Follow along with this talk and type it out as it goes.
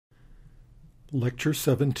Lecture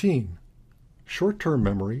 17, Short-Term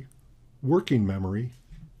Memory, Working Memory,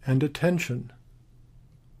 and Attention.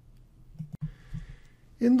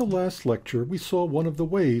 In the last lecture, we saw one of the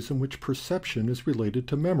ways in which perception is related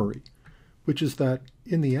to memory, which is that,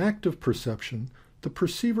 in the act of perception, the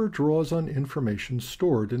perceiver draws on information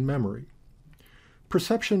stored in memory.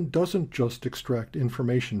 Perception doesn't just extract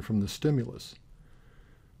information from the stimulus.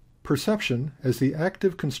 Perception, as the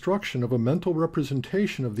active construction of a mental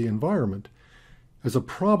representation of the environment, as a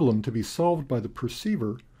problem to be solved by the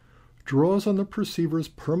perceiver, draws on the perceiver's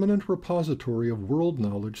permanent repository of world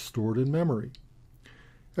knowledge stored in memory,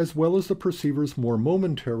 as well as the perceiver's more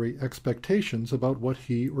momentary expectations about what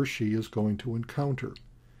he or she is going to encounter.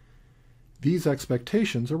 These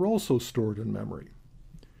expectations are also stored in memory.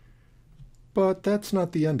 But that's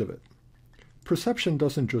not the end of it. Perception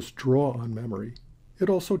doesn't just draw on memory, it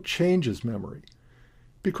also changes memory,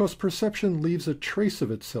 because perception leaves a trace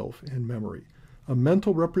of itself in memory, a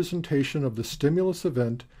mental representation of the stimulus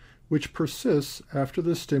event which persists after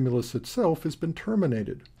the stimulus itself has been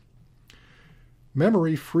terminated.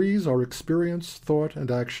 Memory frees our experience, thought,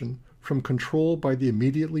 and action from control by the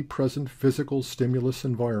immediately present physical stimulus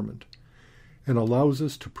environment, and allows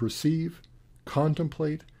us to perceive,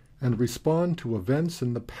 contemplate, and respond to events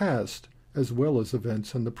in the past as well as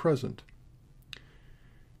events in the present.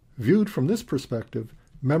 Viewed from this perspective,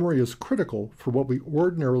 memory is critical for what we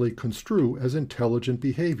ordinarily construe as intelligent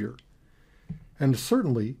behavior, and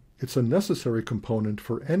certainly it's a necessary component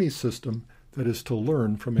for any system that is to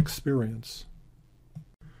learn from experience.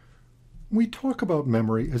 We talk about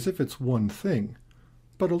memory as if it's one thing,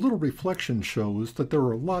 but a little reflection shows that there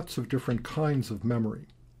are lots of different kinds of memory.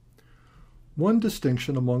 One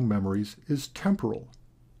distinction among memories is temporal,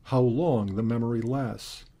 how long the memory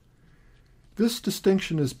lasts. This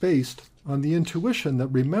distinction is based on the intuition that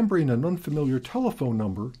remembering an unfamiliar telephone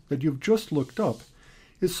number that you've just looked up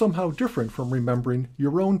is somehow different from remembering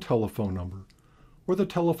your own telephone number, or the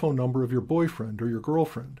telephone number of your boyfriend or your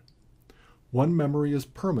girlfriend. One memory is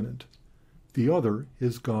permanent, the other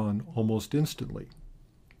is gone almost instantly.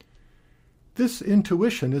 This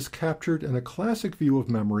intuition is captured in a classic view of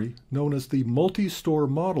memory known as the multi-store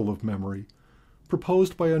model of memory,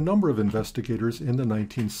 proposed by a number of investigators in the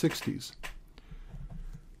 1960s.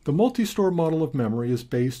 The multi-store model of memory is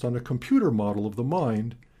based on a computer model of the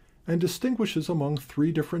mind and distinguishes among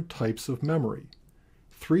three different types of memory,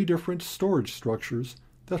 three different storage structures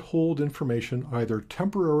that hold information either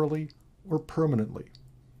temporarily or permanently.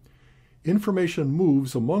 Information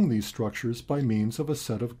moves among these structures by means of a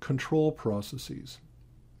set of control processes.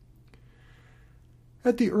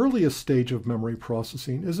 At the earliest stage of memory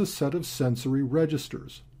processing is a set of sensory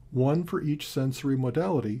registers, one for each sensory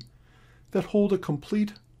modality, that hold a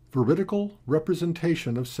complete veridical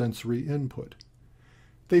representation of sensory input.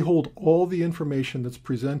 They hold all the information that's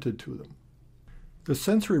presented to them. The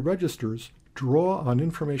sensory registers draw on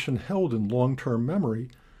information held in long-term memory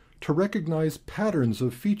to recognize patterns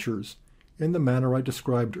of features in the manner I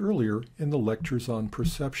described earlier in the lectures on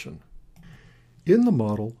perception. In the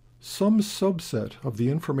model, some subset of the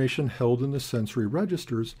information held in the sensory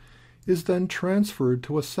registers is then transferred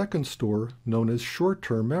to a second store known as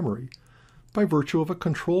short-term memory by virtue of a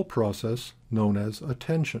control process known as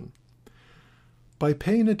attention. By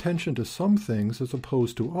paying attention to some things as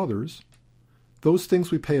opposed to others, those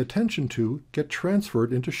things we pay attention to get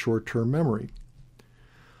transferred into short-term memory.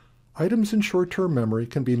 Items in short-term memory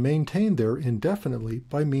can be maintained there indefinitely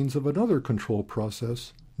by means of another control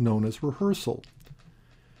process known as rehearsal.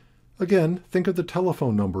 Again, think of the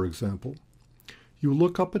telephone number example. You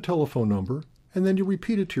look up a telephone number, and then you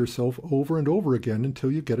repeat it to yourself over and over again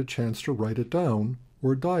until you get a chance to write it down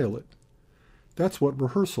or dial it. That's what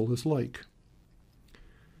rehearsal is like.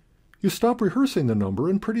 You stop rehearsing the number,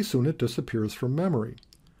 and pretty soon it disappears from memory.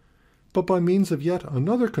 But by means of yet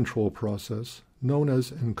another control process, known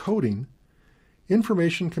as encoding,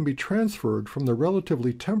 information can be transferred from the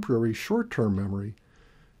relatively temporary short-term memory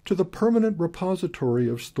to the permanent repository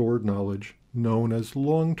of stored knowledge known as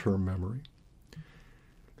long-term memory.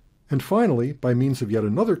 And finally, by means of yet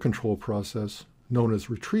another control process, known as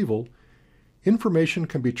retrieval, information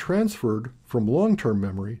can be transferred from long-term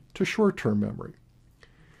memory to short-term memory.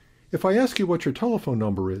 If I ask you what your telephone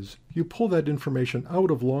number is, you pull that information out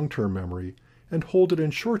of long-term memory and hold it in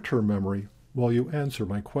short-term memory while you answer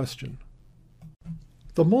my question.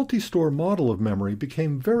 The multi-store model of memory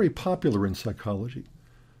became very popular in psychology,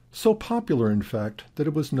 so popular in fact that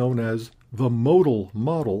it was known as the modal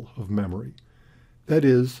model of memory. That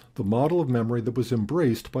is, the model of memory that was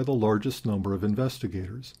embraced by the largest number of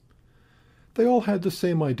investigators. They all had the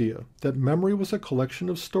same idea, that memory was a collection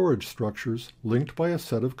of storage structures linked by a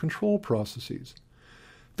set of control processes,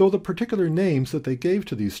 though the particular names that they gave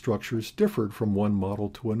to these structures differed from one model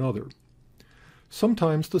to another.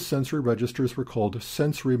 Sometimes the sensory registers were called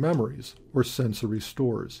sensory memories or sensory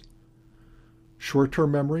stores.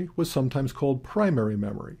 Short-term memory was sometimes called primary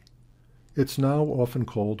memory. It's now often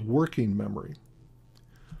called working memory.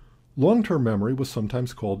 Long-term memory was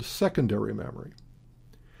sometimes called secondary memory.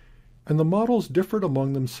 And the models differed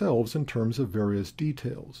among themselves in terms of various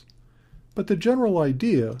details. But the general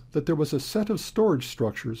idea that there was a set of storage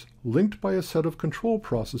structures linked by a set of control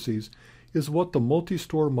processes is what the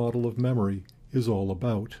multi-store model of memory is all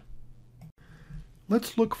about.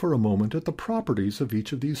 Let's look for a moment at the properties of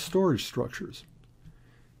each of these storage structures.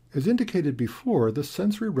 As indicated before, the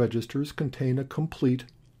sensory registers contain a complete,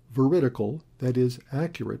 veridical, that is,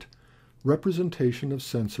 accurate, representation of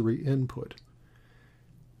sensory input.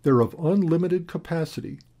 They're of unlimited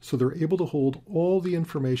capacity, so they're able to hold all the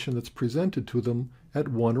information that's presented to them at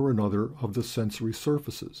one or another of the sensory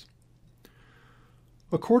surfaces.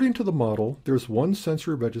 According to the model, there's one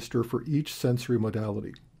sensory register for each sensory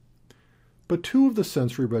modality. But two of the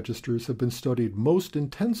sensory registers have been studied most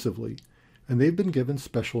intensively, and they've been given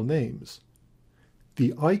special names.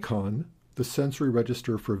 The icon, the sensory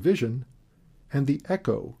register for vision, and the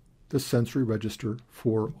echo, the sensory register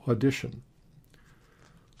for audition.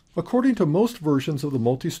 According to most versions of the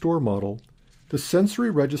multi-store model, the sensory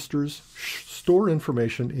registers store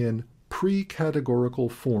information in pre-categorical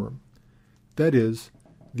form. That is,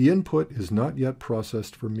 the input is not yet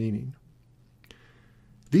processed for meaning.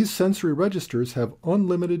 These sensory registers have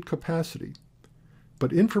unlimited capacity,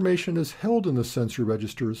 but information is held in the sensory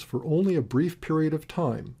registers for only a brief period of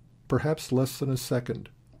time, perhaps less than a second.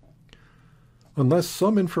 Unless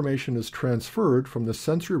some information is transferred from the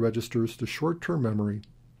sensory registers to short-term memory,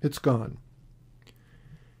 it's gone.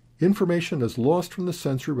 Information is lost from the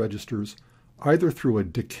sensory registers either through a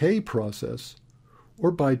decay process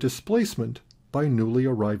or by displacement by newly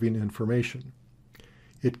arriving information.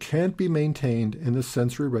 It can't be maintained in the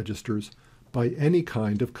sensory registers by any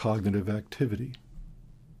kind of cognitive activity.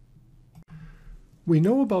 We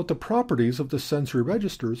know about the properties of the sensory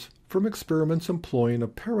registers from experiments employing a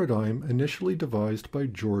paradigm initially devised by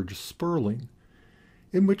George Sperling,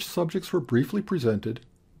 in which subjects were briefly presented,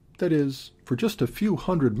 that is, for just a few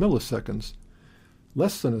hundred milliseconds,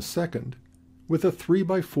 less than a second, with a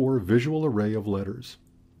 3x4 visual array of letters.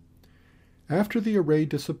 After the array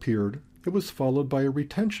disappeared, it was followed by a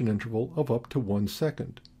retention interval of up to 1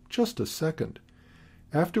 second, just a second,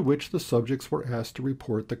 after which the subjects were asked to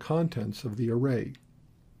report the contents of the array.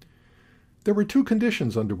 There were two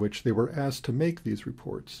conditions under which they were asked to make these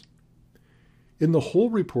reports. In the whole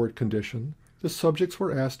report condition, the subjects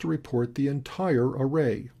were asked to report the entire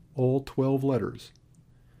array, all 12 letters.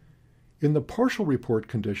 In the partial report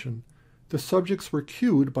condition, the subjects were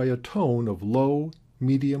cued by a tone of low,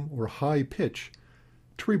 medium, or high pitch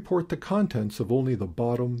to report the contents of only the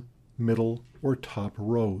bottom, middle, or top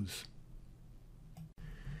rows.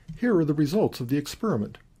 Here are the results of the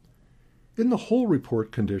experiment. In the whole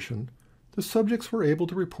report condition, the subjects were able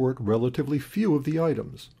to report relatively few of the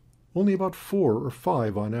items, only about 4 or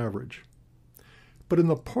 5 on average. But in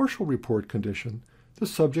the partial report condition, the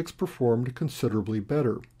subjects performed considerably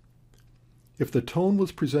better. If the tone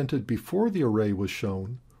was presented before the array was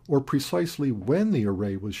shown, or precisely when the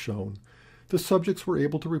array was shown, the subjects were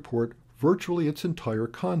able to report virtually its entire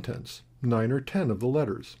contents, 9 or 10 of the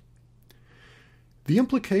letters. The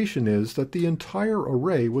implication is that the entire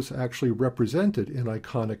array was actually represented in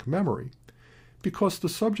iconic memory, because the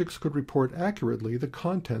subjects could report accurately the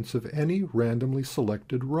contents of any randomly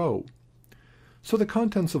selected row. So the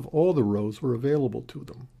contents of all the rows were available to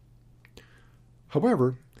them.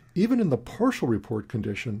 However, even in the partial report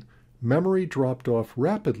condition, memory dropped off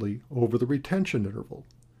rapidly over the retention interval.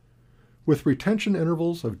 With retention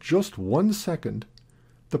intervals of just 1 second,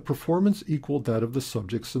 the performance equaled that of the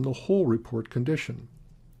subjects in the whole report condition.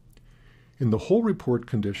 In the whole report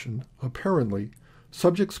condition, apparently,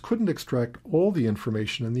 subjects couldn't extract all the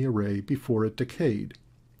information in the array before it decayed.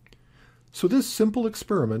 So this simple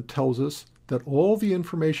experiment tells us that all the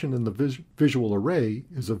information in the visual array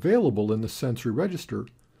is available in the sensory register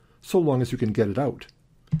so long as you can get it out.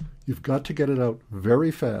 You've got to get it out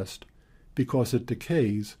very fast because it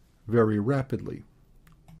decays very rapidly.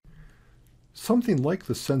 Something like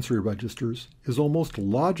the sensory registers is almost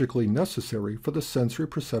logically necessary for the sensory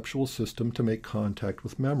perceptual system to make contact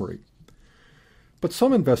with memory. But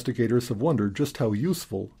some investigators have wondered just how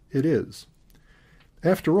useful it is.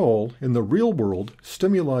 After all, in the real world,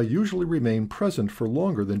 stimuli usually remain present for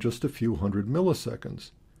longer than just a few hundred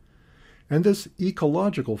milliseconds. And this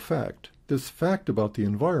ecological fact, this fact about the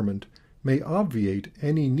environment, may obviate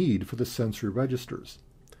any need for the sensory registers.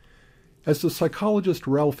 As the psychologist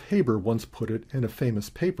Ralph Haber once put it in a famous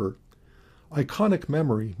paper, iconic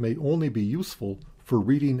memory may only be useful for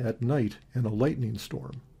reading at night in a lightning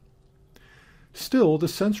storm. Still, the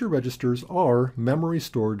sensory registers are memory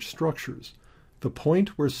storage structures, the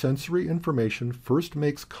point where sensory information first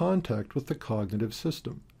makes contact with the cognitive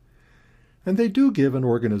system. And they do give an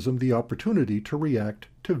organism the opportunity to react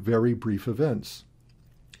to very brief events.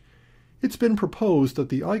 It's been proposed that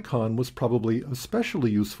the icon was probably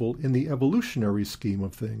especially useful in the evolutionary scheme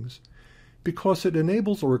of things, because it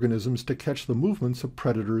enables organisms to catch the movements of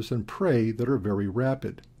predators and prey that are very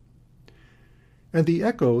rapid. And the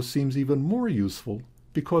echo seems even more useful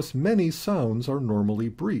because many sounds are normally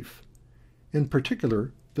brief, in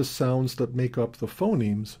particular the sounds that make up the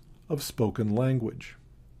phonemes of spoken language.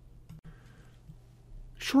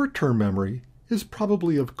 Short-term memory is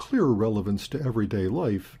probably of clearer relevance to everyday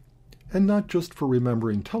life, and not just for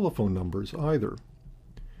remembering telephone numbers either.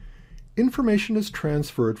 Information is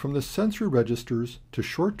transferred from the sensory registers to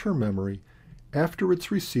short-term memory after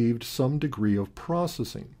it's received some degree of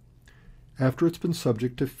processing, after it's been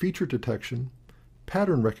subject to feature detection,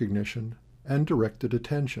 pattern recognition, and directed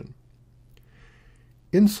attention.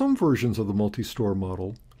 In some versions of the multi-store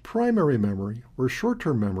model, primary memory, or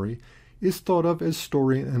short-term memory, is thought of as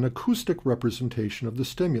storing an acoustic representation of the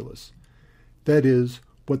stimulus, that is,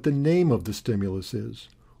 what the name of the stimulus is,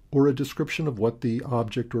 or a description of what the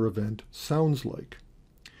object or event sounds like.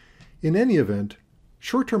 In any event,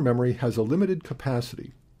 short-term memory has a limited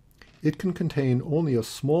capacity. It can contain only a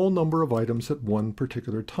small number of items at one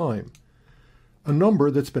particular time, a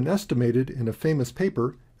number that's been estimated in a famous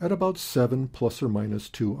paper at about 7 plus or minus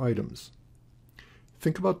 2 items.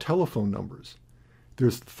 Think about telephone numbers.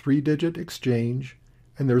 There's the 3-digit exchange,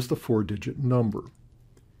 and there's the 4-digit number.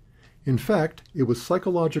 In fact, it was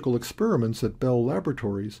psychological experiments at Bell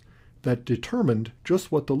Laboratories that determined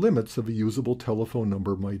just what the limits of a usable telephone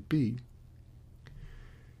number might be.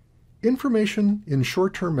 Information in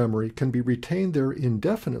short-term memory can be retained there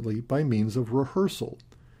indefinitely by means of rehearsal,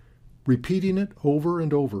 repeating it over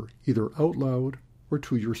and over, either out loud or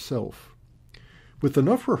to yourself. With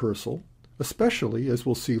enough rehearsal, especially, as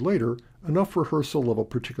we'll see later, enough rehearsal of a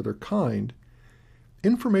particular kind,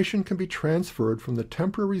 information can be transferred from the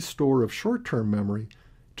temporary store of short-term memory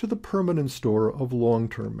to the permanent store of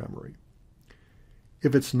long-term memory.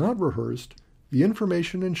 If it's not rehearsed, the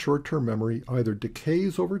information in short-term memory either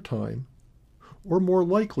decays over time or more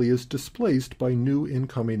likely is displaced by new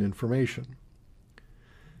incoming information.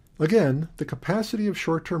 Again, the capacity of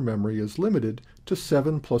short-term memory is limited to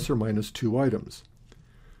 7 plus or minus 2 items.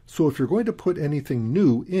 So if you're going to put anything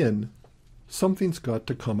new in, something's got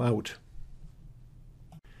to come out.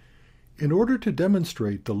 In order to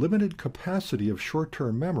demonstrate the limited capacity of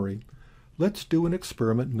short-term memory, let's do an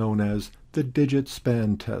experiment known as the digit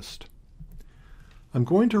span test. I'm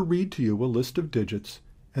going to read to you a list of digits,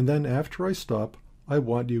 and then after I stop, I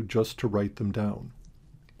want you just to write them down.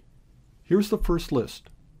 Here's the first list.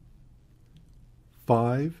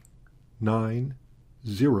 5, 9,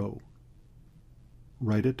 0.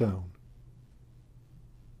 Write it down.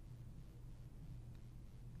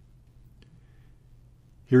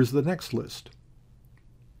 Here's the next list.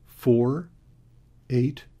 4,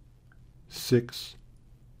 8, 6,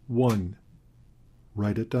 1.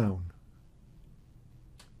 Write it down.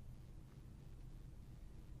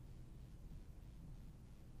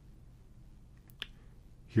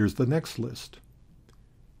 Here's the next list.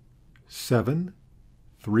 7,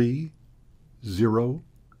 3, 0,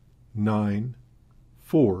 9,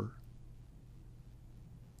 4.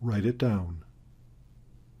 Write it down.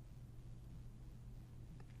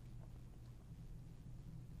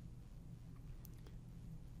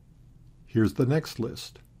 Here's the next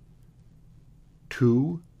list.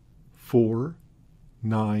 2, 4,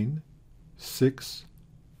 9, 6,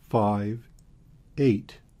 5,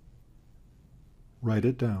 8. Write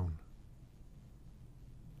it down.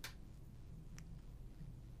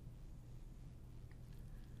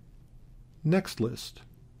 Next list.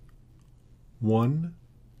 1,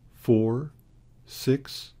 4,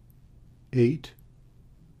 6, 8,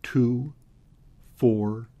 2,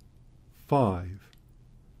 4, 5.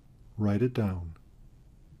 Write it down.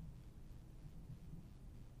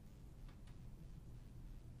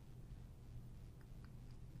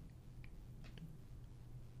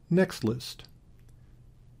 Next list.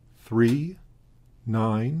 3,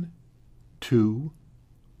 9, 2,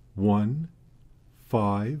 1,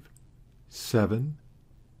 5, 7,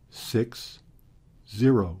 6,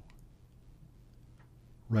 0.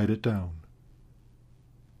 Write it down.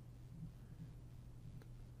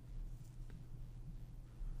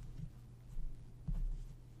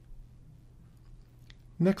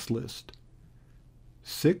 Next list.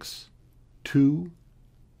 6, 2,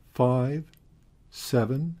 5,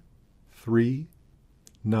 7, 3,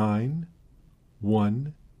 9,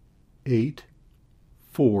 1, 8,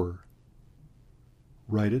 4.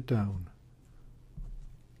 Write it down.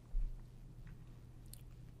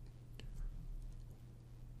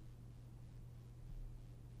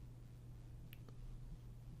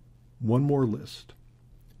 One more list.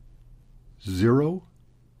 0,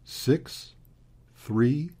 6,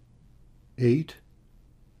 3, 8,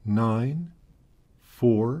 9,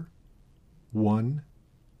 4, 1,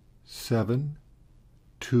 7,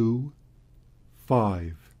 2,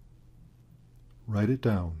 5. Write it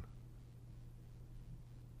down.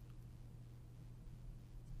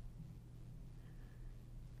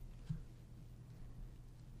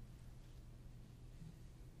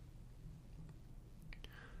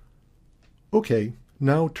 Okay,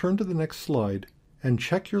 now turn to the next slide and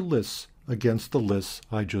check your lists against the lists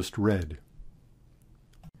I just read.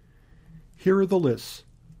 Here are the lists.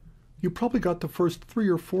 You probably got the first 3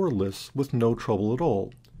 or 4 lists with no trouble at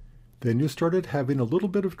all. Then you started having a little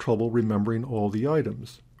bit of trouble remembering all the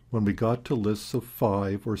items when we got to lists of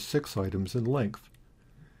 5 or 6 items in length.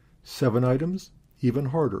 7 items, even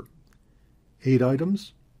harder. 8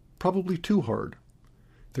 items, probably too hard.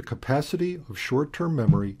 The capacity of short-term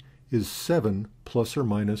memory is 7 plus or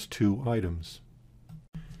minus 2 items.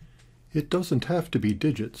 It doesn't have to be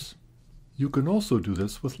digits. You can also do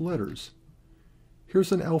this with letters.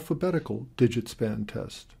 Here's an alphabetical digit span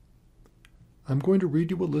test. I'm going to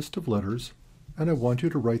read you a list of letters, and I want you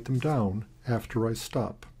to write them down after I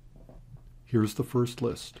stop. Here's the first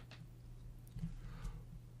list.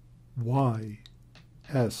 Y,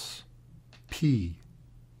 S, P,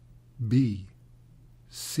 B,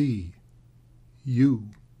 C, U,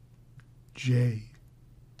 J,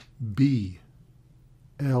 B,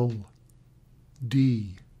 L,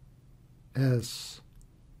 D, S,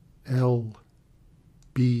 L,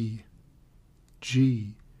 B,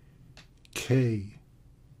 G, K,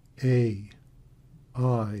 A,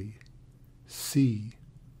 I, C,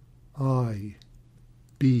 I,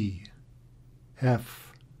 B,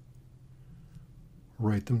 F.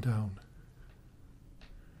 Write them down.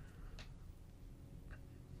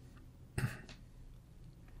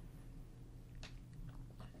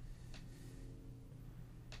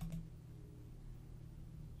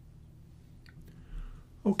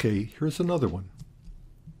 Okay, here's another one.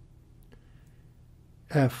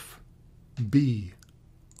 F, B,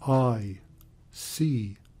 I,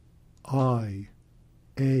 C, I,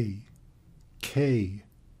 A, K,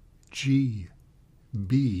 G,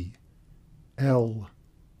 B, L,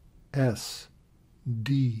 S,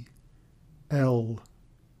 D, L,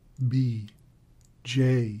 B,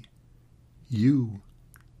 J, U,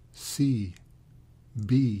 C,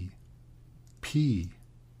 B, P,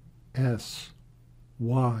 S,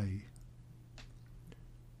 Y.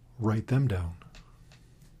 Write them down.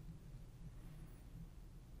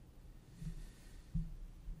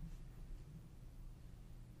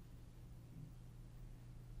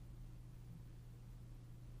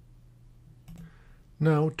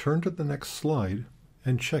 Now turn to the next slide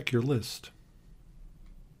and check your list.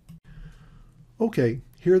 Okay,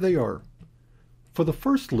 here they are. For the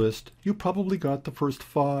first list, you probably got the first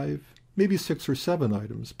 5, maybe 6 or 7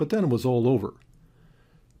 items, but then it was all over.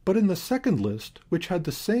 But in the second list, which had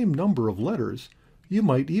the same number of letters, you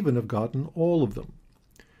might even have gotten all of them.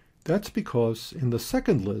 That's because in the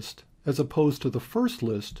second list, as opposed to the first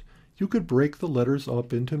list, you could break the letters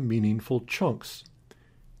up into meaningful chunks.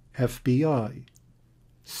 FBI,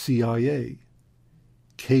 CIA,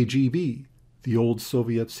 KGB, the old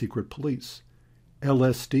Soviet secret police,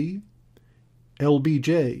 LSD,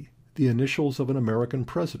 LBJ, the initials of an American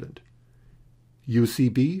president,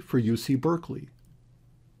 UCB for UC Berkeley,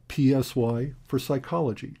 PSY for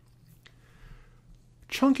psychology.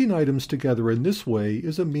 Chunking items together in this way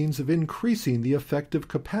is a means of increasing the effective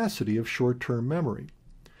capacity of short-term memory.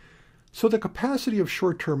 So the capacity of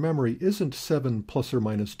short-term memory isn't 7 plus or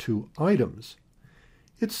minus 2 items.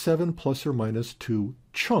 It's 7 plus or minus 2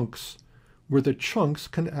 chunks, where the chunks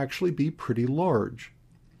can actually be pretty large.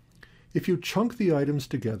 If you chunk the items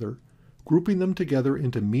together, grouping them together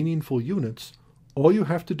into meaningful units, all you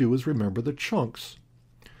have to do is remember the chunks.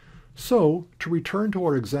 So, to return to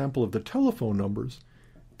our example of the telephone numbers,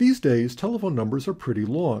 these days telephone numbers are pretty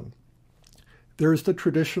long. There's the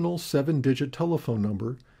traditional 7-digit telephone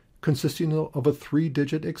number, consisting of a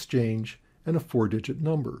 3-digit exchange and a 4-digit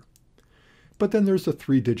number. But then there's a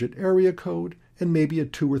 3-digit area code and maybe a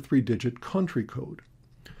 2 or 3-digit country code.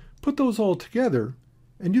 Put those all together,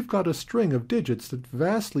 and you've got a string of digits that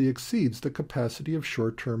vastly exceeds the capacity of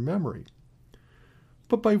short-term memory.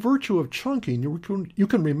 but by virtue of chunking, you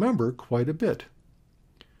can remember quite a bit.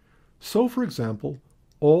 So, for example,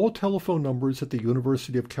 all telephone numbers at the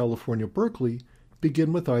University of California, Berkeley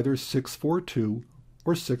begin with either 642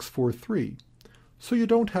 or 643, so you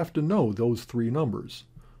don't have to know those three numbers.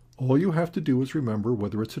 All you have to do is remember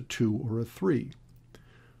whether it's a 2 or a 3.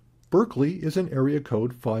 Berkeley is in area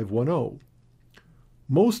code 510.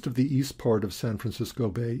 Most of the east part of San Francisco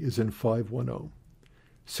Bay is in 510.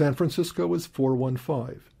 San Francisco is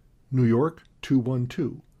 415, New York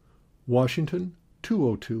 212, Washington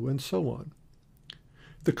 202, and so on.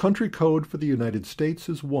 The country code for the United States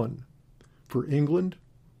is 1, for England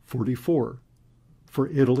 44, for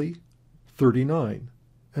Italy 39,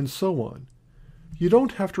 and so on. You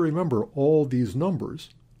don't have to remember all these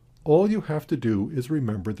numbers. All you have to do is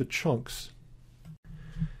remember the chunks.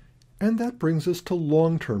 And that brings us to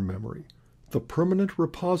long-term memory, the permanent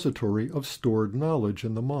repository of stored knowledge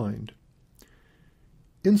in the mind.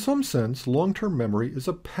 In some sense, long-term memory is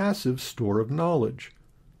a passive store of knowledge.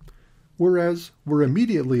 Whereas we're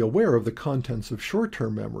immediately aware of the contents of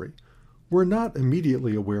short-term memory, we're not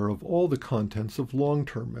immediately aware of all the contents of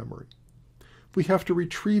long-term memory. We have to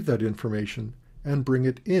retrieve that information and bring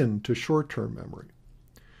it into short-term memory.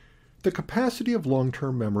 The capacity of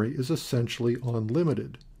long-term memory is essentially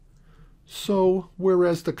unlimited. So,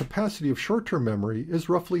 whereas the capacity of short-term memory is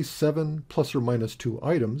roughly 7 plus or minus 2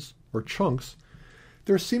 items, or chunks,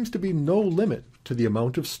 there seems to be no limit to the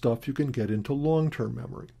amount of stuff you can get into long-term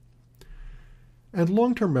memory. And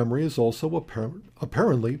long-term memory is also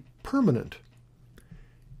apparently permanent.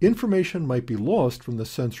 Information might be lost from the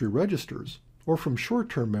sensory registers, or from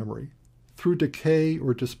short-term memory, through decay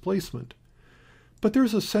or displacement, but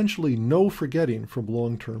there's essentially no forgetting from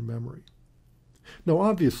long-term memory. Now,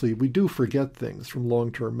 obviously, we do forget things from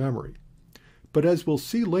long-term memory, but as we'll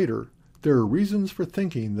see later, there are reasons for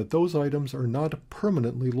thinking that those items are not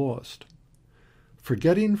permanently lost.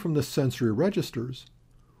 Forgetting from the sensory registers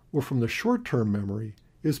or from the short-term memory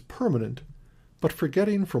is permanent, but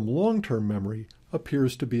forgetting from long-term memory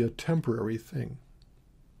appears to be a temporary thing.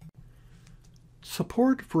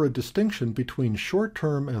 Support for a distinction between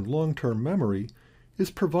short-term and long-term memory is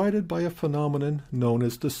provided by a phenomenon known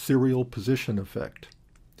as the serial position effect.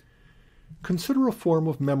 Consider a form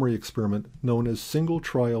of memory experiment known as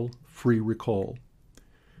single-trial free recall.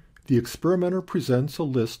 The experimenter presents a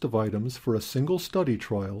list of items for a single study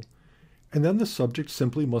trial, and then the subject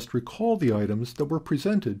simply must recall the items that were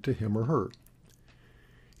presented to him or her.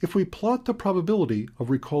 If we plot the probability of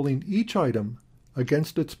recalling each item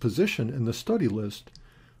against its position in the study list,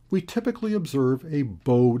 we typically observe a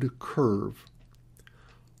bowed curve.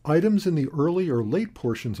 Items in the early or late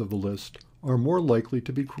portions of the list are more likely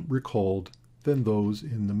to be recalled than those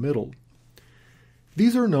in the middle.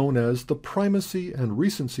 These are known as the primacy and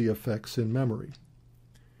recency effects in memory.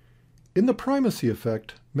 In the primacy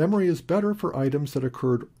effect, memory is better for items that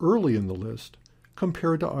occurred early in the list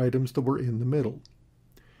compared to items that were in the middle.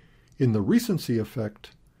 In the recency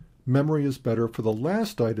effect, memory is better for the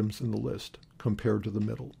last items in the list compared to the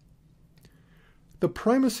middle. The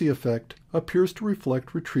primacy effect appears to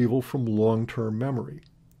reflect retrieval from long-term memory.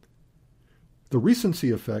 The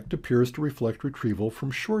recency effect appears to reflect retrieval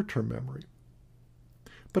from short-term memory.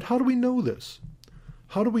 But how do we know this?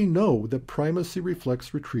 How do we know that primacy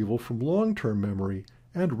reflects retrieval from long-term memory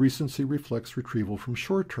and recency reflects retrieval from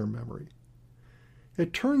short-term memory?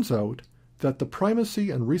 It turns out that the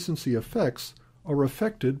primacy and recency effects are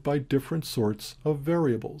affected by different sorts of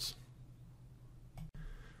variables.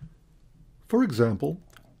 For example,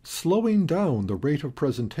 slowing down the rate of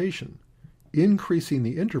presentation, increasing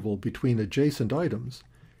the interval between adjacent items,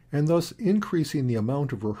 and thus increasing the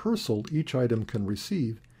amount of rehearsal each item can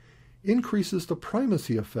receive, increases the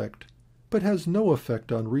primacy effect, but has no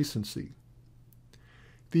effect on recency.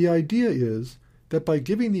 The idea is that by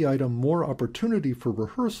giving the item more opportunity for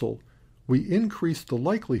rehearsal, we increase the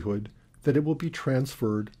likelihood that it will be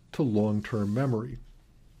transferred to long-term memory.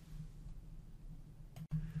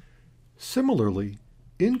 Similarly,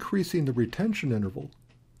 increasing the retention interval,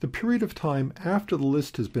 the period of time after the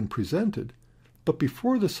list has been presented, but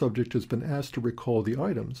before the subject has been asked to recall the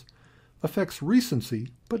items, affects recency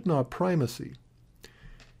but not primacy.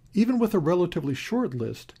 Even with a relatively short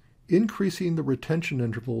list, increasing the retention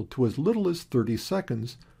interval to as little as 30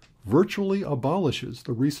 seconds virtually abolishes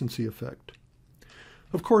the recency effect.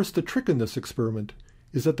 Of course, the trick in this experiment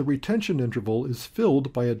is that the retention interval is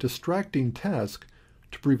filled by a distracting task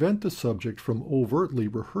to prevent the subject from overtly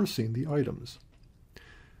rehearsing the items.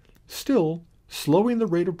 Still, slowing the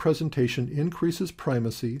rate of presentation increases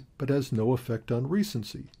primacy but has no effect on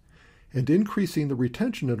recency, and increasing the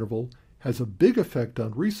retention interval has a big effect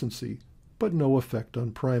on recency but no effect on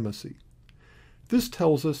primacy. This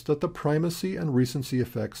tells us that the primacy and recency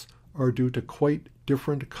effects are due to quite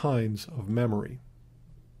different kinds of memory.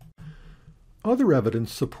 Other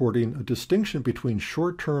evidence supporting a distinction between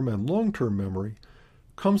short-term and long-term memory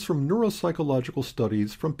comes from neuropsychological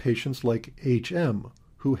studies from patients like HM,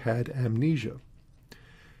 who had amnesia.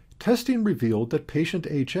 Testing revealed that patient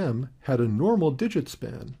HM had a normal digit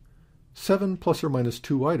span, 7 plus or minus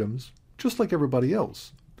 2 items, just like everybody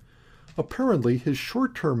else. Apparently, his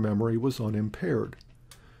short-term memory was unimpaired.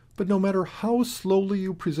 But no matter how slowly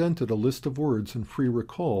you presented a list of words in free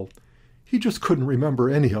recall, he just couldn't remember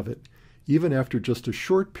any of it, even after just a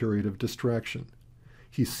short period of distraction.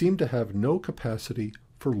 He seemed to have no capacity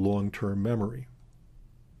for long-term memory.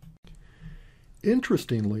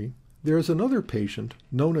 Interestingly, there is another patient,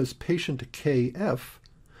 known as patient KF,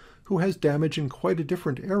 who has damage in quite a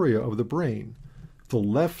different area of the brain, the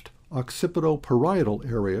left occipitoparietal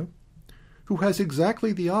area, who has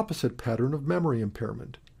exactly the opposite pattern of memory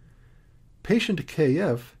impairment. Patient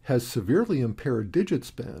KF has severely impaired digit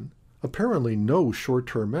span, apparently no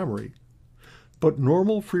short-term memory, but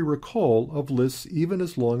normal free recall of lists even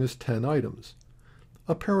as long as 10 items,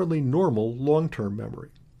 apparently normal long-term memory.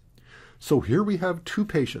 So here we have two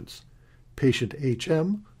patients, patient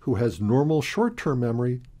HM, who has normal short-term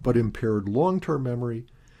memory but impaired long-term memory,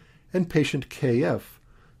 and patient KF,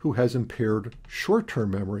 who has impaired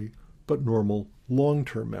short-term memory but normal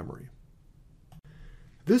long-term memory.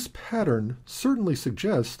 This pattern certainly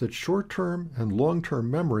suggests that short-term and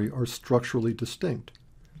long-term memory are structurally distinct.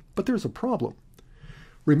 But there's a problem.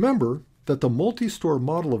 Remember that the multi-store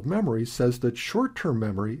model of memory says that short-term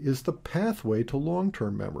memory is the pathway to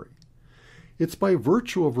long-term memory. It's by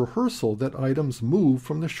virtue of rehearsal that items move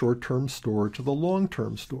from the short-term store to the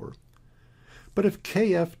long-term store. But if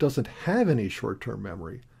KF doesn't have any short-term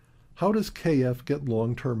memory, how does KF get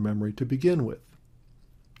long-term memory to begin with?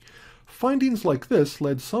 Findings like this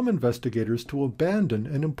led some investigators to abandon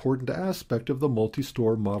an important aspect of the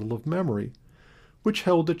multi-store model of memory, which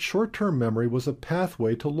held that short-term memory was a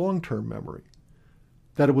pathway to long-term memory,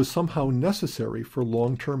 that it was somehow necessary for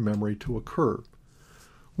long-term memory to occur.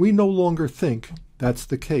 We no longer think that's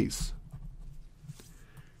the case.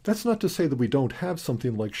 That's not to say that we don't have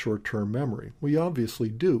something like short-term memory. We obviously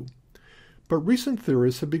do. But recent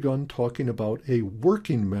theorists have begun talking about a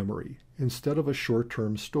working memory instead of a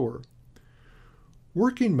short-term store.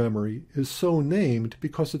 Working memory is so named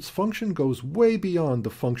because its function goes way beyond the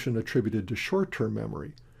function attributed to short-term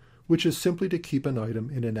memory, which is simply to keep an item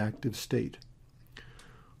in an active state.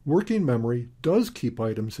 Working memory does keep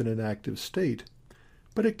items in an active state,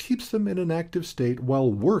 but it keeps them in an active state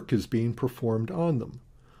while work is being performed on them,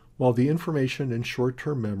 while the information in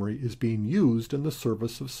short-term memory is being used in the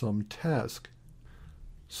service of some task.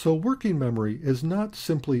 So working memory is not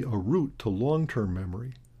simply a route to long-term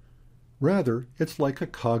memory. Rather, it's like a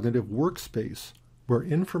cognitive workspace where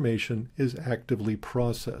information is actively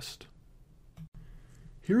processed.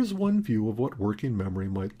 Here's one view of what working memory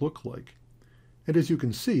might look like. And as you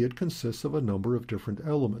can see, it consists of a number of different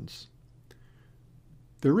elements.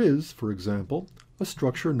 There is, for example, a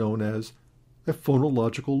structure known as a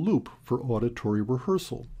phonological loop for auditory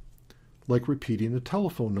rehearsal, like repeating a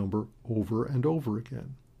telephone number over and over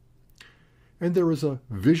again. And there is a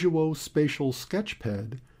visuospatial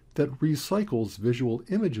sketchpad that recycles visual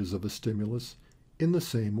images of a stimulus in the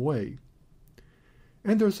same way.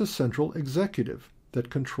 And there's a central executive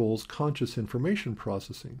that controls conscious information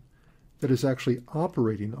processing, that is actually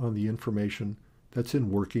operating on the information that's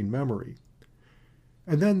in working memory.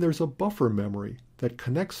 And then there's a buffer memory that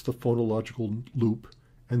connects the phonological loop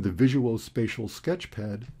and the visuospatial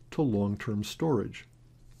sketchpad to long-term storage.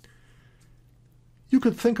 You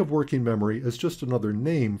could think of working memory as just another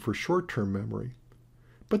name for short-term memory,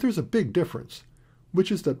 but there's a big difference,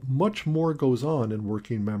 which is that much more goes on in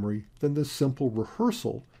working memory than the simple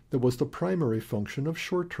rehearsal that was the primary function of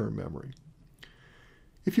short-term memory.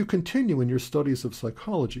 If you continue in your studies of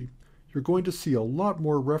psychology, you're going to see a lot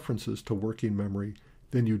more references to working memory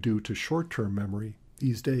than you do to short-term memory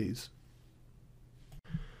these days.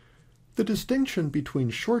 The distinction between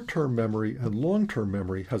short-term memory and long-term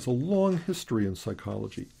memory has a long history in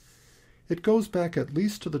psychology. It goes back at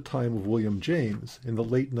least to the time of William James in the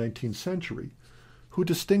late 19th century, who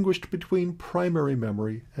distinguished between primary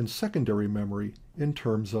memory and secondary memory in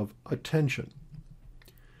terms of attention.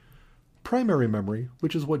 Primary memory,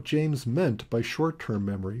 which is what James meant by short-term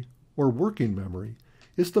memory or working memory,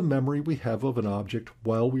 is the memory we have of an object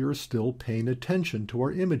while we are still paying attention to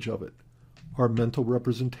our image of it, our mental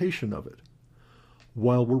representation of it,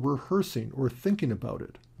 while we're rehearsing or thinking about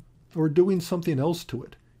it, or doing something else to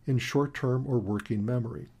it in short-term or working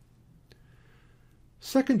memory.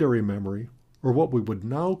 Secondary memory, or what we would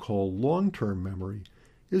now call long-term memory,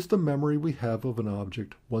 is the memory we have of an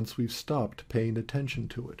object once we've stopped paying attention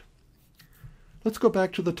to it. Let's go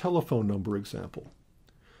back to the telephone number example.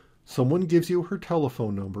 Someone gives you her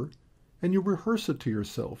telephone number, and you rehearse it to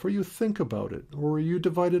yourself, or you think about it, or you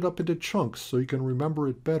divide it up into chunks so you can remember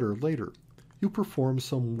it better later. You perform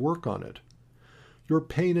some work on it. You're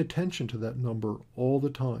paying attention to that number all the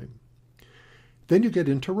time. Then you get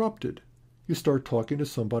interrupted. You start talking to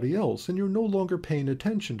somebody else, and you're no longer paying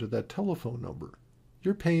attention to that telephone number.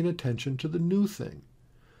 You're paying attention to the new thing.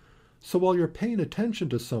 So while you're paying attention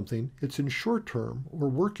to something, it's in short-term or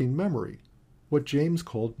working memory, what James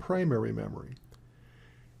called primary memory.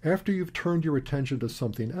 After you've turned your attention to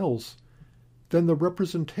something else, then the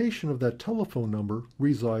representation of that telephone number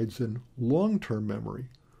resides in long-term memory,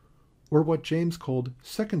 or what James called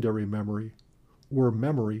secondary memory, or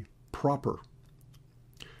memory proper.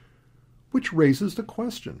 Which raises the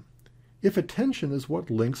question, if attention is what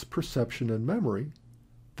links perception and memory,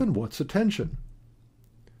 then what's attention?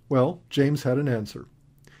 Well, James had an answer.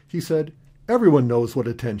 He said, everyone knows what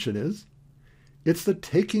attention is. It's the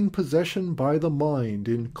taking possession by the mind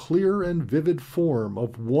in clear and vivid form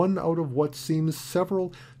of one out of what seems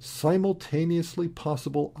several simultaneously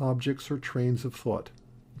possible objects or trains of thought.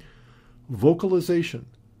 Vocalization,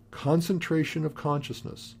 concentration of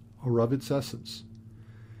consciousness, are of its essence.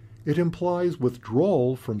 It implies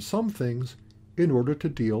withdrawal from some things in order to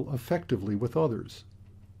deal effectively with others.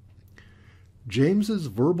 James's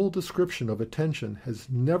verbal description of attention has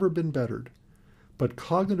never been bettered, but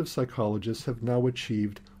cognitive psychologists have now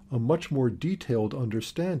achieved a much more detailed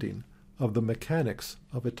understanding of the mechanics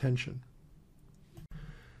of attention.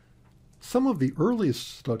 Some of the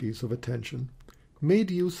earliest studies of attention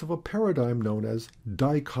made use of a paradigm known as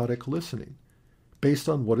dichotic listening, based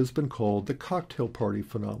on what has been called the cocktail party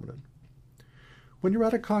phenomenon. When you're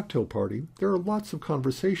at a cocktail party, there are lots of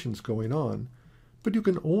conversations going on, but you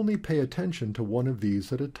can only pay attention to one of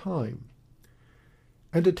these at a time.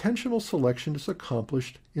 And attentional selection is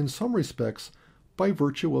accomplished in some respects by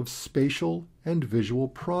virtue of spatial and visual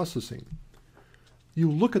processing.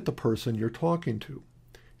 You look at the person you're talking to,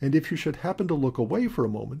 and if you should happen to look away for a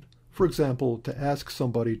moment, for example, to ask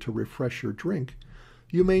somebody to refresh your drink,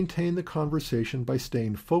 you maintain the conversation by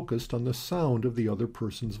staying focused on the sound of the other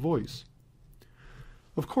person's voice.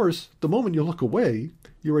 Of course, the moment you look away,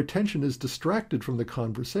 your attention is distracted from the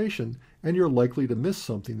conversation, and you're likely to miss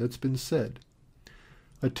something that's been said.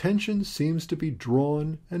 Attention seems to be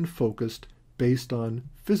drawn and focused based on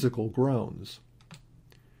physical grounds.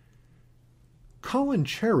 Colin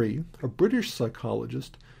Cherry, a British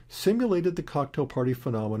psychologist, simulated the cocktail party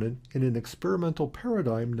phenomenon in an experimental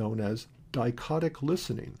paradigm known as dichotic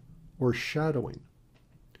listening, or shadowing.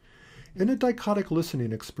 In a dichotic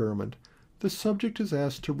listening experiment, the subject is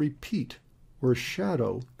asked to repeat, or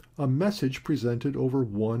shadow, a message presented over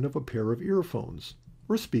one of a pair of earphones,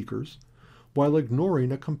 or speakers, while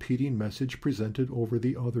ignoring a competing message presented over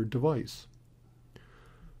the other device.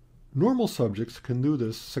 Normal subjects can do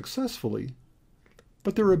this successfully,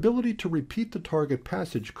 but their ability to repeat the target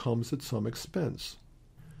passage comes at some expense.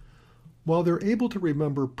 While they're able to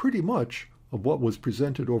remember pretty much of what was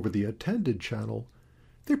presented over the attended channel,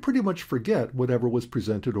 they pretty much forget whatever was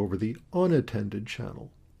presented over the unattended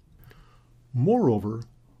channel. Moreover,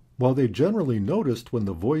 while they generally noticed when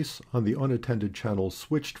the voice on the unattended channel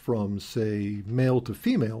switched from, say, male to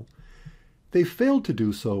female, they failed to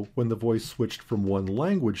do so when the voice switched from one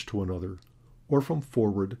language to another, or from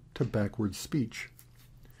forward to backward speech.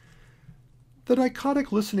 The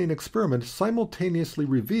dichotic listening experiment simultaneously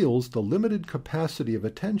reveals the limited capacity of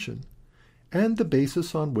attention and the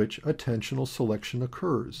basis on which attentional selection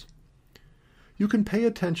occurs. You can pay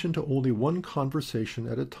attention to only one conversation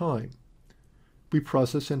at a time. We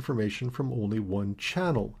process information from only one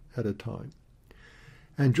channel at a time.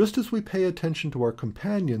 And just as we pay attention to our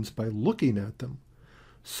companions by looking at them,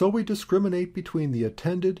 so we discriminate between the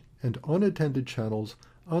attended and unattended channels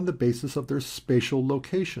on the basis of their spatial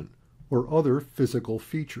location or other physical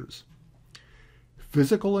features.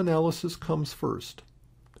 Physical analysis comes first.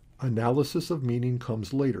 Analysis of meaning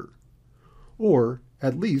comes later. Or,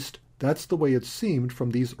 at least, that's the way it seemed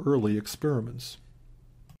from these early experiments.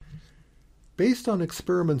 Based on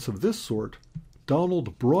experiments of this sort,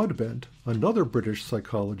 Donald Broadbent, another British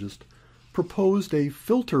psychologist, proposed a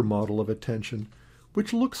filter model of attention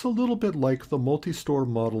which looks a little bit like the multi-store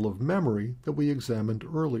model of memory that we examined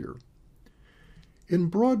earlier. In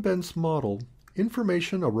Broadbent's model,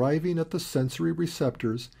 information arriving at the sensory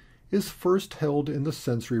receptors is first held in the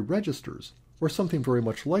sensory registers, or something very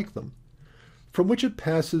much like them, from which it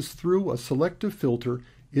passes through a selective filter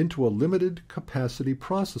into a limited capacity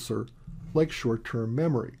processor like short-term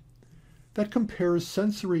memory that compares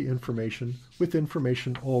sensory information with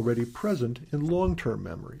information already present in long-term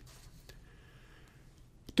memory.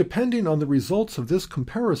 Depending on the results of this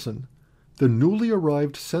comparison, the newly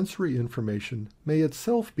arrived sensory information may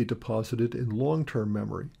itself be deposited in long-term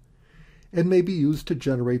memory and may be used to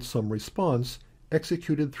generate some response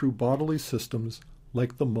executed through bodily systems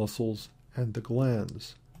like the muscles and the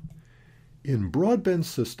glands. In Broadbent's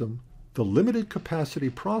system, the limited capacity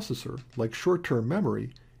processor, like short-term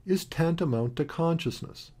memory, is tantamount to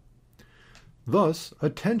consciousness. Thus,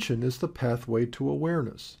 attention is the pathway to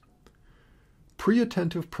awareness.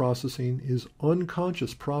 Pre-attentive processing is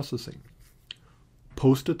unconscious processing.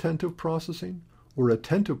 Post-attentive processing or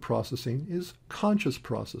attentive processing is conscious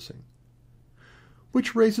processing,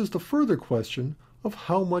 which raises the further question of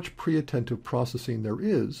how much pre-attentive processing there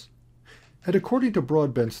is, and according to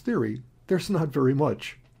Broadbent's theory, there's not very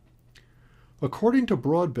much. According to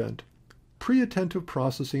Broadbent, pre-attentive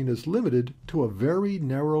processing is limited to a very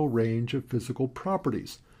narrow range of physical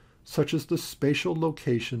properties, such as the spatial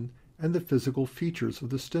location and the physical features of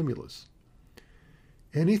the stimulus.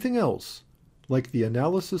 Anything else, like the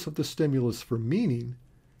analysis of the stimulus for meaning,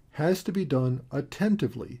 has to be done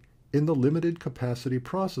attentively in the limited capacity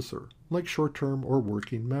processor, like short-term or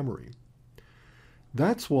working memory.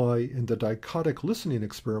 That's why in the dichotic listening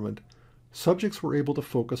experiment, subjects were able to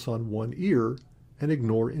focus on one ear and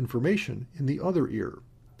ignore information in the other ear.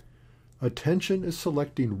 Attention is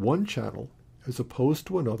selecting one channel as opposed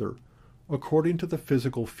to another according to the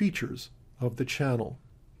physical features of the channel.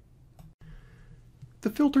 The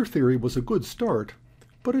filter theory was a good start,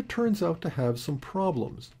 but it turns out to have some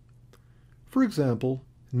problems. For example,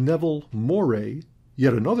 Neville Morey,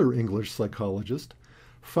 yet another English psychologist,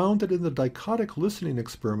 found that in the dichotic listening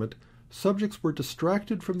experiment, subjects were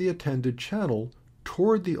distracted from the attended channel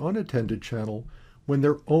toward the unattended channel when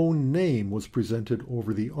their own name was presented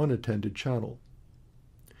over the unattended channel.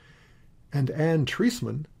 And Anne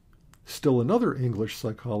Treisman, still another English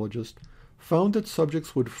psychologist, found that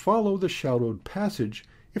subjects would follow the shadowed passage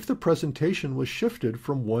if the presentation was shifted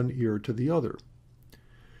from one ear to the other.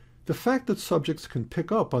 The fact that subjects can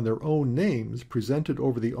pick up on their own names presented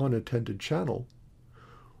over the unattended channel,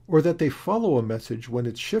 or that they follow a message when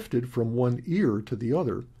it's shifted from one ear to the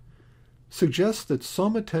other, suggests that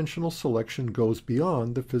some attentional selection goes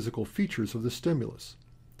beyond the physical features of the stimulus.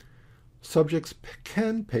 Subjects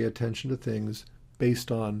can pay attention to things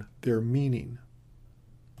based on their meaning.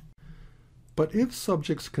 But if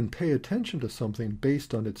subjects can pay attention to something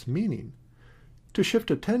based on its meaning, to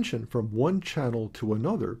shift attention from one channel to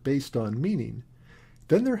another based on meaning,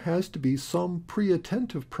 then there has to be some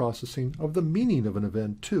pre-attentive processing of the meaning of an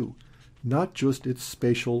event too, not just its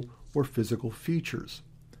spatial or physical features.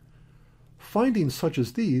 Findings such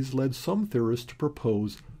as these led some theorists to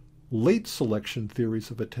propose late selection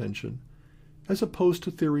theories of attention, as opposed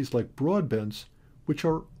to theories like Broadbent's, which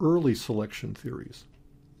are early selection theories.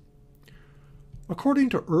 According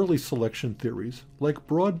to early selection theories, like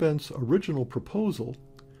Broadbent's original proposal,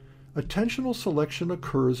 attentional selection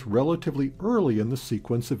occurs relatively early in the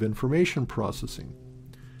sequence of information processing,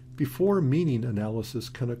 before meaning analysis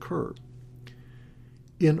can occur.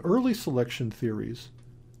 In early selection theories,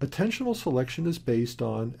 attentional selection is based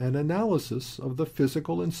on an analysis of the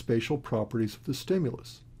physical and spatial properties of the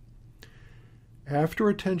stimulus. After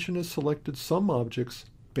attention has selected some objects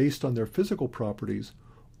based on their physical properties,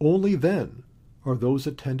 only then are those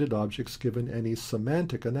attended objects given any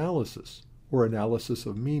semantic analysis or analysis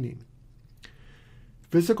of meaning.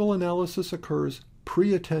 Physical analysis occurs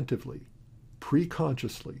pre-attentively,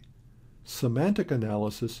 pre-consciously. Semantic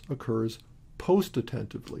analysis occurs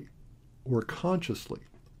post-attentively or consciously.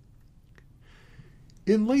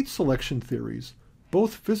 In late selection theories,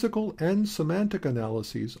 both physical and semantic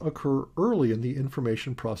analyses occur early in the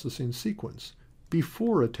information processing sequence,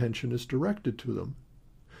 before attention is directed to them.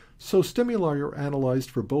 So stimuli are analyzed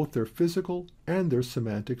for both their physical and their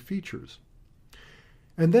semantic features.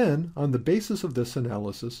 And then, on the basis of this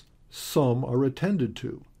analysis, some are attended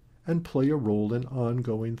to and play a role in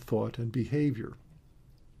ongoing thought and behavior.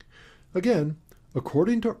 Again,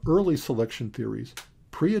 according to early selection theories,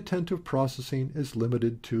 pre-attentive processing is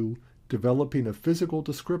limited to developing a physical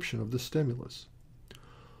description of the stimulus.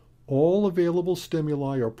 All available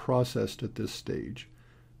stimuli are processed at this stage,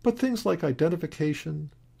 but things like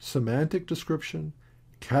identification, semantic description,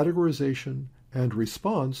 categorization, and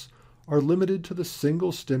response are limited to the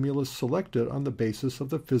single stimulus selected on the basis of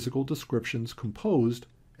the physical descriptions composed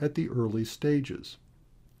at the early stages.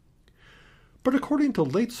 But according to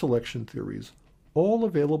late selection theories, all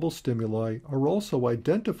available stimuli are also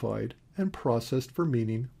identified and processed for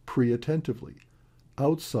meaning pre-attentively,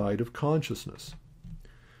 outside of consciousness.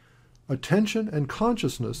 Attention and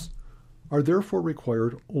consciousness are therefore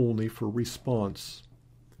required only for response.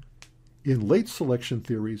 In late selection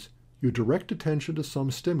theories, you direct attention to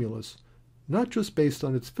some stimulus, not just based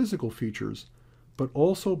on its physical features, but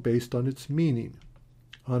also based on its meaning,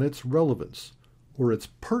 on its relevance, or its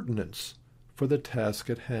pertinence for the task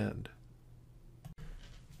at hand.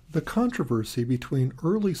 The controversy between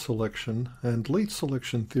early selection and late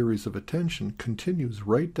selection theories of attention continues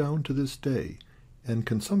right down to this day and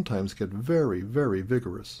can sometimes get very, very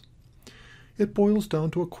vigorous. It boils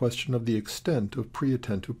down to a question of the extent of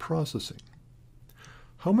pre-attentive processing.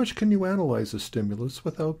 How much can you analyze a stimulus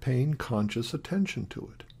without paying conscious attention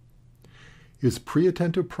to it? Is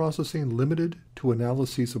pre-attentive processing limited to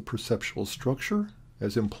analyses of perceptual structure,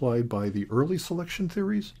 as implied by the early selection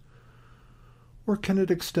theories? Or can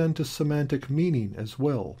it extend to semantic meaning as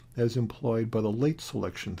well, as implied by the late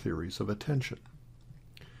selection theories of attention?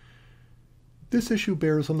 This issue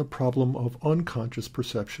bears on the problem of unconscious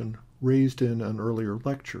perception raised in an earlier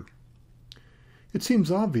lecture. It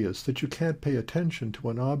seems obvious that you can't pay attention to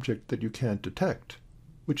an object that you can't detect,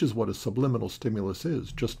 which is what a subliminal stimulus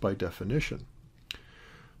is, just by definition.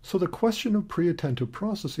 So the question of pre-attentive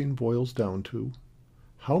processing boils down to,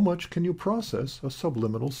 how much can you process a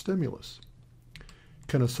subliminal stimulus?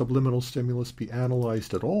 Can a subliminal stimulus be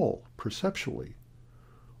analyzed at all, perceptually?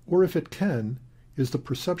 Or if it can, is the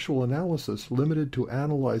perceptual analysis limited to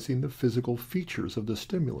analyzing the physical features of the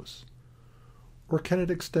stimulus? Or can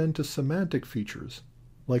it extend to semantic features,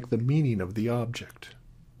 like the meaning of the object?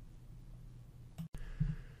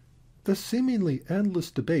 The seemingly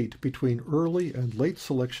endless debate between early and late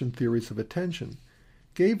selection theories of attention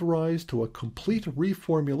gave rise to a complete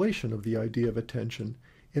reformulation of the idea of attention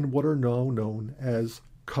in what are now known as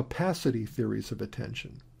capacity theories of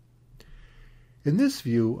attention. In this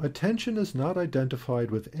view, attention is not identified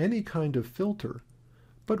with any kind of filter,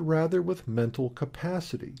 but rather with mental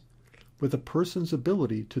capacity, with a person's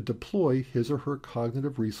ability to deploy his or her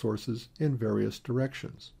cognitive resources in various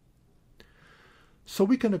directions. So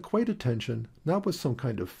we can equate attention not with some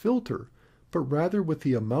kind of filter, but rather with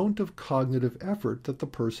the amount of cognitive effort that the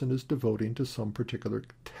person is devoting to some particular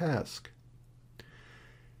task.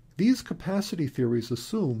 These capacity theories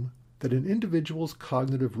assume that an individual's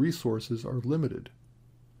cognitive resources are limited.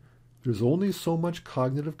 There's only so much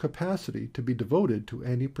cognitive capacity to be devoted to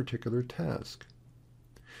any particular task,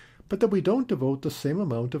 but that we don't devote the same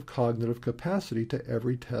amount of cognitive capacity to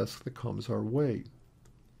every task that comes our way.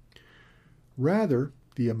 Rather,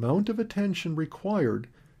 the amount of attention required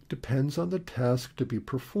depends on the task to be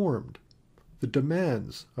performed, the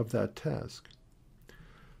demands of that task.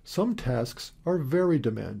 Some tasks are very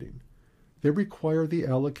demanding. They require the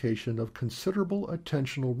allocation of considerable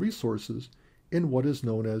attentional resources in what is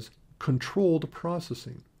known as controlled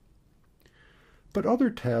processing. But other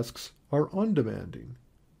tasks are undemanding.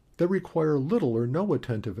 They require little or no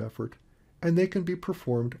attentive effort, and they can be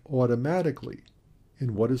performed automatically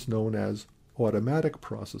in what is known as automatic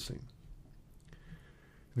processing.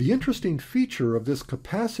 The interesting feature of this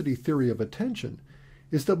capacity theory of attention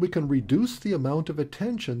is that we can reduce the amount of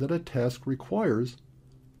attention that a task requires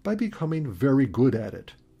by becoming very good at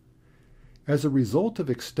it. As a result of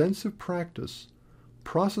extensive practice,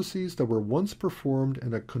 processes that were once performed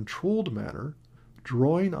in a controlled manner,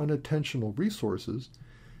 drawing on attentional resources,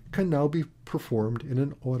 can now be performed in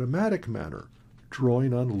an automatic manner,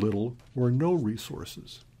 drawing on little or no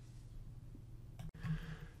resources.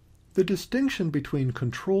 The distinction between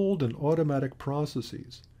controlled and automatic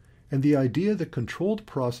processes, and the idea that controlled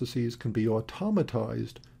processes can be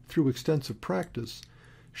automatized through extensive practice,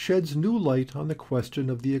 sheds new light on the question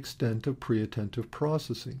of the extent of pre-attentive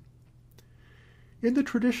processing. In the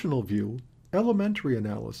traditional view, elementary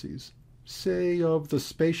analyses, say of the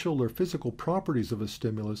spatial or physical properties of a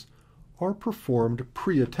stimulus, are performed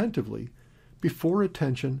pre-attentively before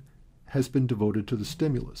attention has been devoted to the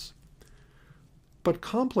stimulus. But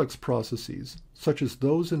complex processes, such as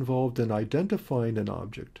those involved in identifying an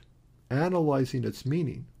object, analyzing its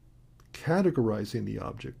meaning, categorizing the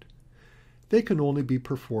object, they can only be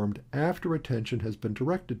performed after attention has been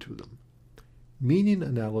directed to them. Meaning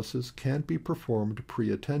analysis can't be performed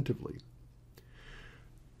pre-attentively.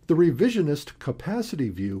 The revisionist capacity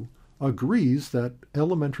view agrees that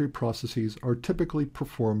elementary processes are typically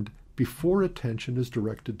performed before attention is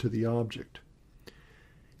directed to the object.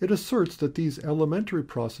 It asserts that these elementary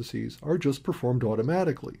processes are just performed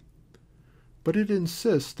automatically, but it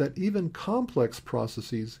insists that even complex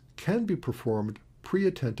processes can be performed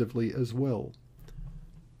pre-attentively as well.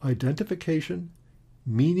 Identification,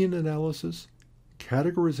 meaning analysis,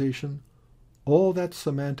 categorization, all that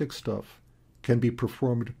semantic stuff can be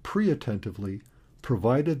performed pre-attentively,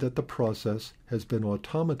 provided that the process has been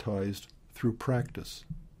automatized through practice.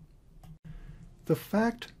 The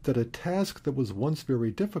fact that a task that was once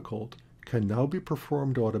very difficult can now be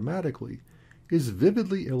performed automatically is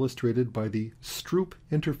vividly illustrated by the Stroop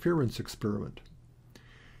interference experiment.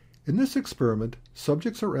 In this experiment,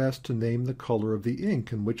 subjects are asked to name the color of the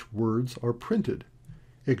ink in which words are printed,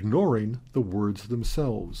 ignoring the words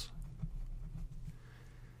themselves.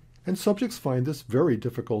 And subjects find this very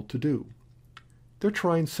difficult to do. They're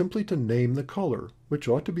trying simply to name the color, which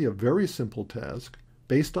ought to be a very simple task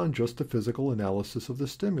based on just the physical analysis of the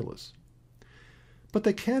stimulus. But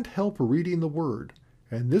they can't help reading the word,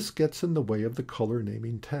 and this gets in the way of the color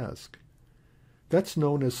naming task. That's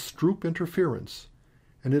known as Stroop interference,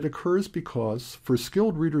 and it occurs because, for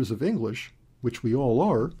skilled readers of English, which we all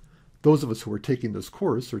are, those of us who are taking this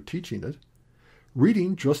course or teaching it,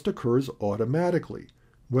 reading just occurs automatically,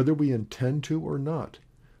 whether we intend to or not,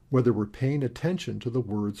 whether we're paying attention to the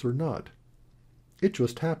words or not. It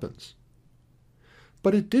just happens.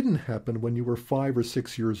 But it didn't happen when you were 5 or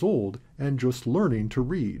 6 years old and just learning to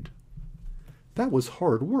read. That was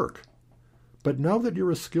hard work. But now that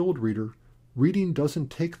you're a skilled reader, reading doesn't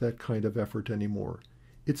take that kind of effort anymore.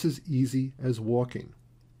 It's as easy as walking.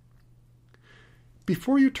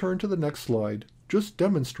 Before you turn to the next slide, just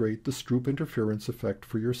demonstrate the Stroop interference effect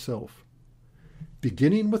for yourself.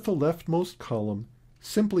 Beginning with the leftmost column,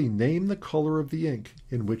 simply name the color of the ink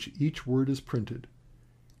in which each word is printed.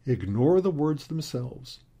 Ignore the words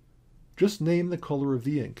themselves. Just name the color of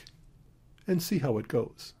the ink and see how it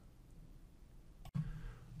goes.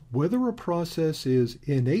 Whether a process is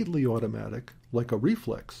innately automatic, like a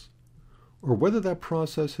reflex, or whether that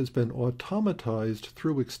process has been automatized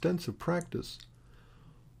through extensive practice,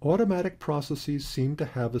 automatic processes seem to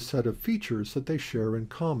have a set of features that they share in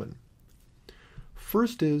common.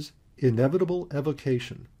 First is inevitable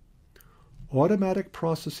evocation. Automatic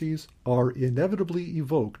processes are inevitably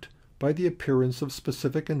evoked by the appearance of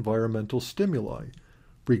specific environmental stimuli,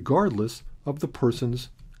 regardless of the person's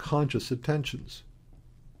conscious intentions.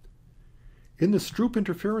 In the Stroop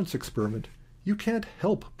interference experiment, you can't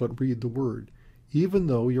help but read the word, even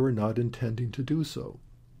though you are not intending to do so.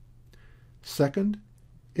 Second,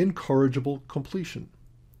 incorrigible completion.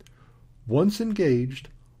 Once engaged,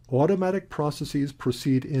 automatic processes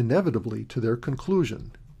proceed inevitably to their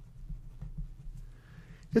conclusion.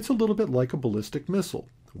 It's a little bit like a ballistic missile.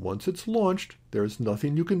 Once it's launched, there's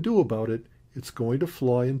nothing you can do about it. It's going to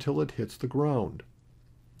fly until it hits the ground.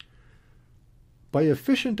 By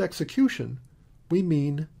efficient execution, we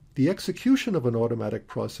mean the execution of an automatic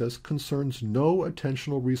process concerns no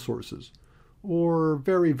attentional resources, or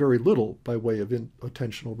very, very little by way of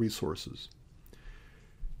attentional resources.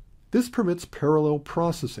 This permits parallel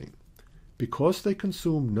processing. Because they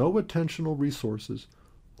consume no attentional resources,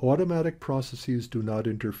 automatic processes do not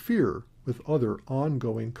interfere with other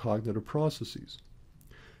ongoing cognitive processes.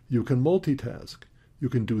 You can multitask. You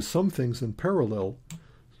can do some things in parallel,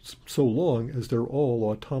 so long as they're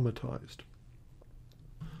all automatized.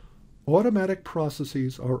 Automatic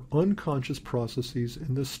processes are unconscious processes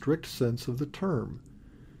in the strict sense of the term,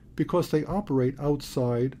 because they operate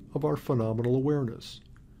outside of our phenomenal awareness.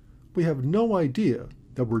 We have no idea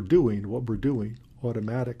that we're doing what we're doing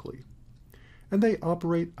automatically. And they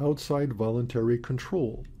operate outside voluntary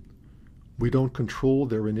control. We don't control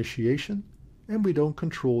their initiation, and we don't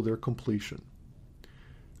control their completion.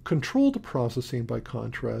 Controlled processing, by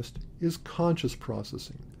contrast, is conscious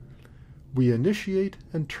processing. We initiate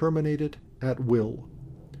and terminate it at will.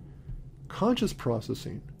 Conscious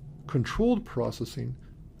processing, controlled processing,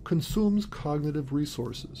 consumes cognitive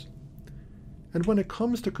resources. And when it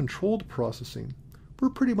comes to controlled processing, we're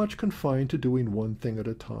pretty much confined to doing one thing at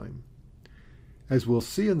a time. As we'll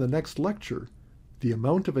see in the next lecture, the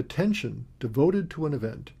amount of attention devoted to an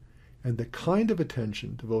event and the kind of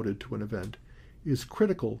attention devoted to an event is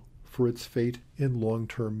critical for its fate in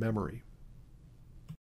long-term memory.